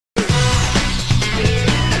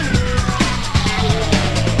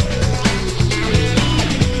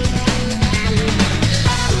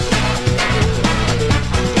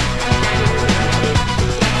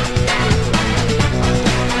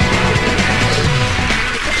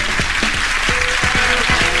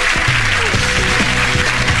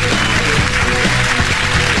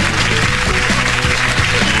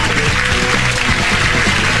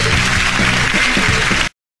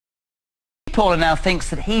Paula now thinks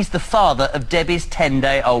that he's the father of Debbie's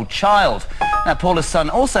 10-day-old child. Now, Paula's son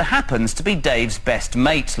also happens to be Dave's best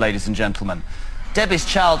mate, ladies and gentlemen. Debbie's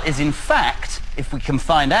child is, in fact, if we can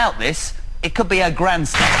find out this, it could be her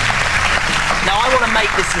grandson. Now, I want to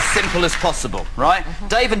make this as simple as possible, right?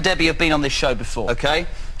 Dave and Debbie have been on this show before, OK?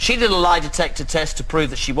 She did a lie detector test to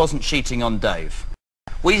prove that she wasn't cheating on Dave.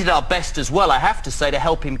 We did our best as well, I have to say, to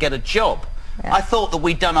help him get a job. Yeah. I thought that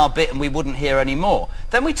we'd done our bit and we wouldn't hear any more.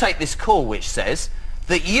 Then we take this call which says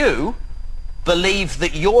that you believe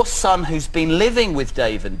that your son, who's been living with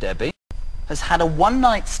Dave and Debbie, has had a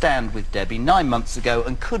one-night stand with Debbie 9 months ago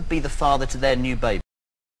and could be the father to their new baby.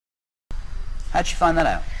 How'd you find that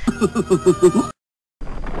out?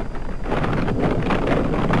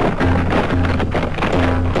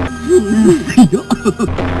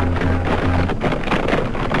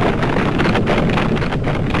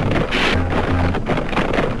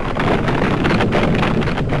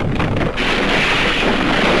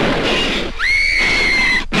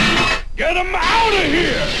 Get him out of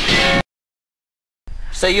here!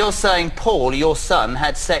 So you're saying Paul, your son,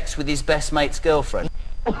 had sex with his best mate's girlfriend?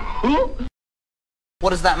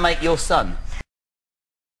 What does that make your son?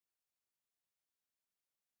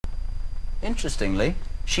 Interestingly,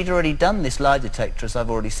 she'd already done this lie detector, as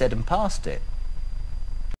I've already said, and passed it.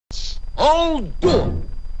 Oh, good.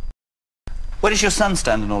 Where does your son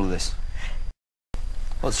stand in all of this?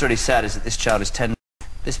 What's really sad is that this child is 10.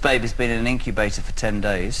 This baby's been in an incubator for 10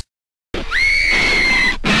 days.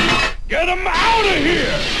 Get him out of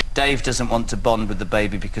here! Dave doesn't want to bond with the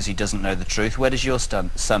baby because he doesn't know the truth. Where does your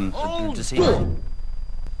son... does he...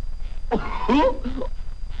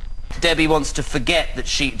 Debbie wants to forget that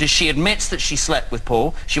she admits that she slept with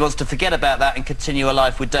Paul. She wants to forget about that and continue her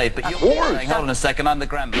life with Dave. But you're saying, hold on a second, I'm the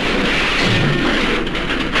grandmother.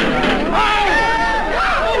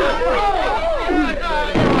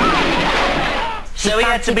 So he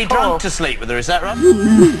had to be drunk to sleep with her, is that right?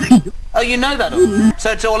 Oh, you know that all?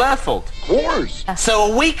 So it's all her fault? Of course.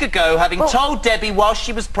 So a week ago, having told Debbie while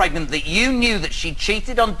she was pregnant that you knew that she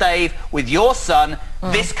cheated on Dave with your son,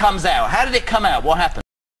 this comes out. How did it come out? What happened?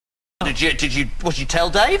 Did you tell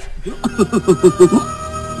Dave?